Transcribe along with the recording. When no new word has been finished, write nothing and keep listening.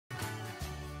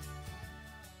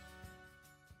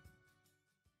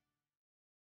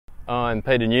I'm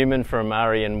PNewman from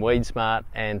RE and Weed Smart,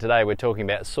 and today we're talking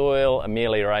about soil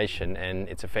amelioration and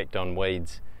its effect on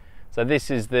weeds. So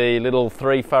this is the little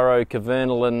 3-furrow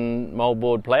Cavernolan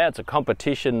mouldboard plough. It's a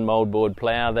competition mouldboard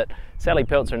plough that Sally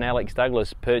Peltzer and Alex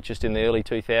Douglas purchased in the early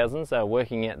 2000s. They were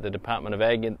working at the Department of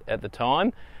Ag at the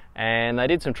time, and they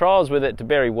did some trials with it to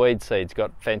bury weed seeds.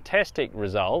 Got fantastic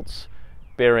results,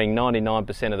 burying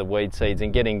 99% of the weed seeds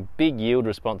and getting big yield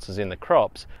responses in the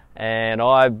crops. And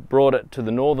I brought it to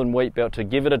the northern wheat belt to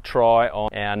give it a try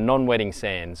on our non-wetting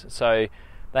sands. So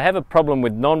they have a problem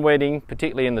with non-wetting,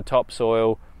 particularly in the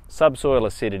topsoil, subsoil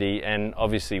acidity, and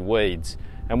obviously weeds.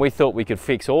 And we thought we could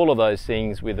fix all of those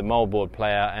things with the mouldboard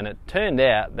plough, and it turned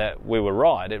out that we were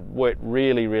right. It worked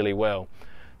really, really well.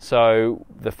 So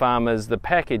the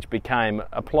package became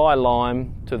apply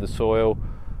lime to the soil,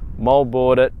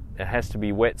 mouldboard it, it has to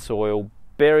be wet soil,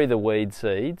 bury the weed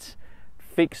seeds,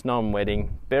 fix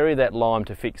non-wetting, bury that lime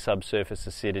to fix subsurface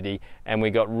acidity, and we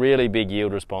got really big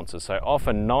yield responses. So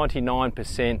often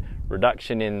 99%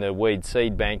 reduction in the weed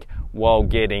seed bank while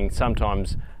getting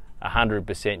sometimes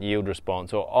 100% yield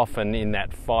response, or often in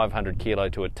that 500 kilo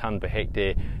to a tonne per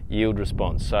hectare yield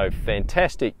response. So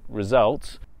fantastic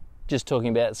results. Just talking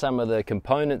about some of the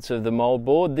components of the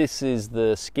mouldboard. This is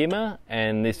the skimmer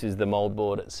and this is the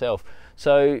mouldboard itself.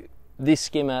 So this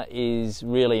skimmer is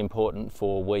really important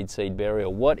for weed seed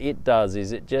burial. What it does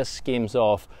is it just skims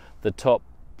off the top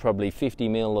probably 50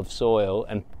 mil of soil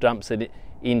and dumps it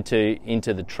into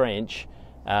the trench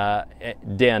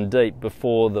down deep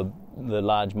before the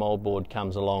large mouldboard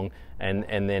comes along and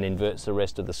then inverts the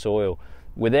rest of the soil.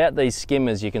 Without these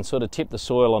skimmers, you can sort of tip the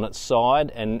soil on its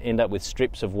side and end up with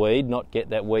strips of weed, not get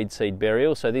that weed seed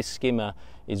burial. So this skimmer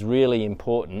is really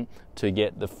important to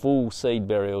get the full seed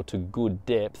burial to good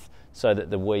depth so that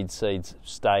the weed seeds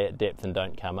stay at depth and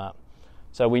don't come up.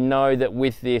 So we know that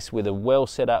with a well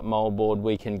set up mouldboard,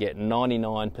 we can get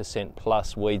 99%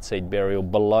 plus weed seed burial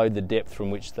below the depth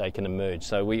from which they can emerge.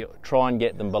 So we try and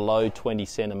get them below 20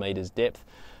 centimetres depth.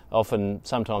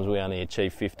 Sometimes we only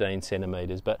achieve 15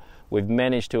 centimetres, but we've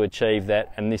managed to achieve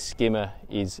that, and this skimmer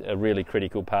is a really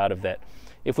critical part of that.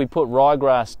 If we put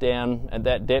ryegrass down at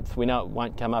that depth, we know it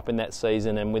won't come up in that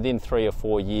season, and within 3 or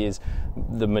 4 years,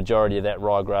 the majority of that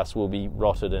ryegrass will be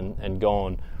rotted and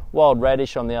gone. Wild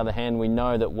radish, on the other hand, we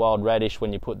know that wild radish,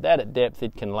 when you put that at depth,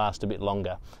 it can last a bit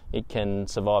longer. It can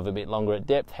survive a bit longer at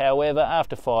depth. However,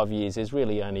 after 5 years, there's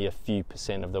really only a few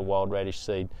 % of the wild radish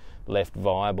seed left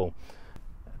viable.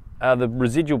 The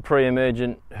residual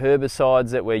pre-emergent herbicides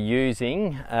that we're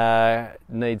using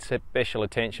need special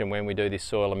attention when we do this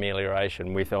soil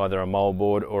amelioration with either a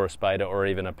mouldboard or a spader or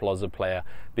even a plozza plough,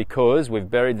 because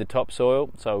we've buried the topsoil,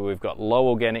 so we've got low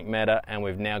organic matter and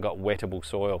we've now got wettable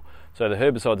soil. So the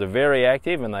herbicides are very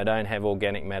active and they don't have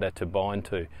organic matter to bind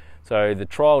to. So the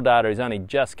trial data is only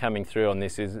just coming through on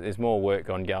this. There's more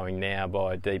work ongoing now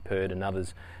by DPIRD and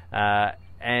others.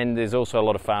 And there's also a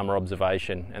lot of farmer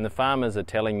observation, and the farmers are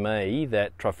telling me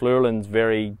that trifluolin's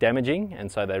very damaging,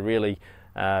 and so they're really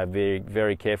very,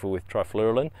 very careful with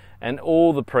trifluolin. And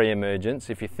all the pre-emergents,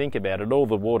 if you think about it, all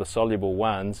the water-soluble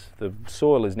ones, the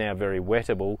soil is now very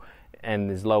wettable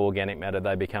and there's low organic matter,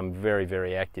 they become very,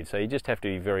 very active. So you just have to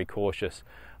be very cautious.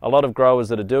 A lot of growers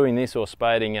that are doing this or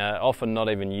spading are often not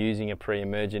even using a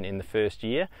pre-emergent in the first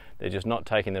year. They're just not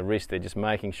taking the risk, they're just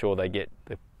making sure they get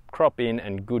the crop in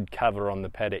and good cover on the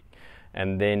paddock,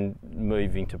 and then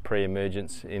moving to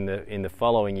pre-emergence in the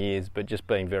following years, but just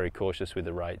being very cautious with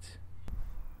the rates.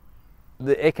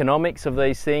 The economics of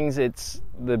these things,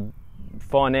 the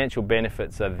financial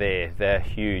benefits are there, they're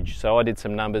huge. So I did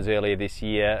some numbers earlier this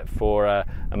year for a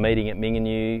meeting at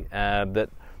Mingenew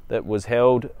that was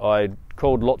held. I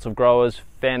called lots of growers,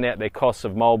 found out their costs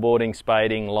of mouldboarding,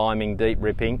 spading, liming, deep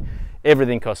ripping.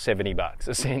 Everything cost $70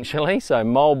 essentially. So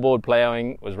mouldboard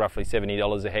ploughing was roughly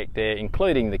 $70 a hectare,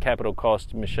 including the capital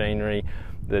cost, machinery,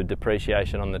 the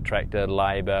depreciation on the tractor,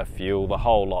 labour, fuel, the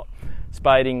whole lot.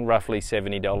 Spading, roughly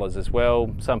 $70 as well.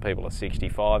 Some people are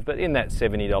 $65, but in that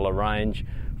 $70 range.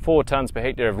 4 tonnes per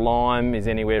hectare of lime is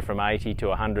anywhere from $80 to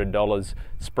 $100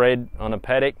 spread on a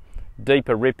paddock.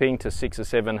 Deeper ripping to 600 or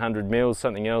 700 mils,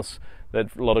 something else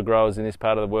that a lot of growers in this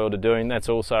part of the world are doing. That's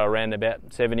also around about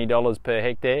 $70 per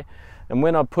hectare. And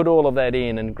when I put all of that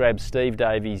in and grabbed Steve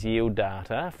Davies' yield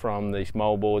data from these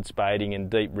mouldboard, spading and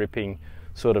deep ripping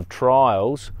sort of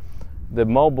trials, the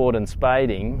mouldboard and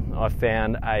spading, I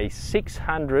found a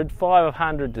 500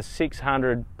 to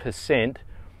 600%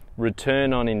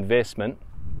 return on investment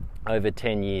over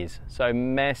 10 years. So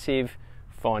massive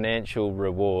financial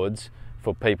rewards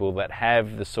for people that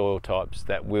have the soil types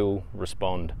that will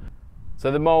respond. So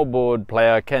the mouldboard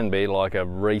plough can be like a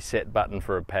reset button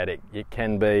for a paddock. It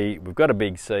can be, we've got a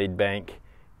big seed bank,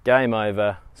 game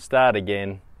over, start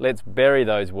again, let's bury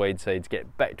those weed seeds,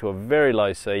 get back to a very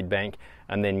low seed bank,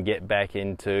 and then get back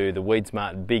into the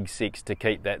WeedSmart Big 6 to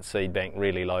keep that seed bank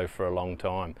really low for a long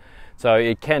time. So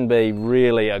it can be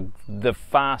really the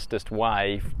fastest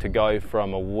way to go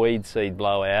from a weed seed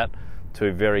blowout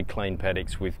to very clean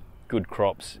paddocks with good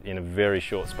crops in a very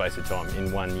short space of time,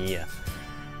 in 1 year.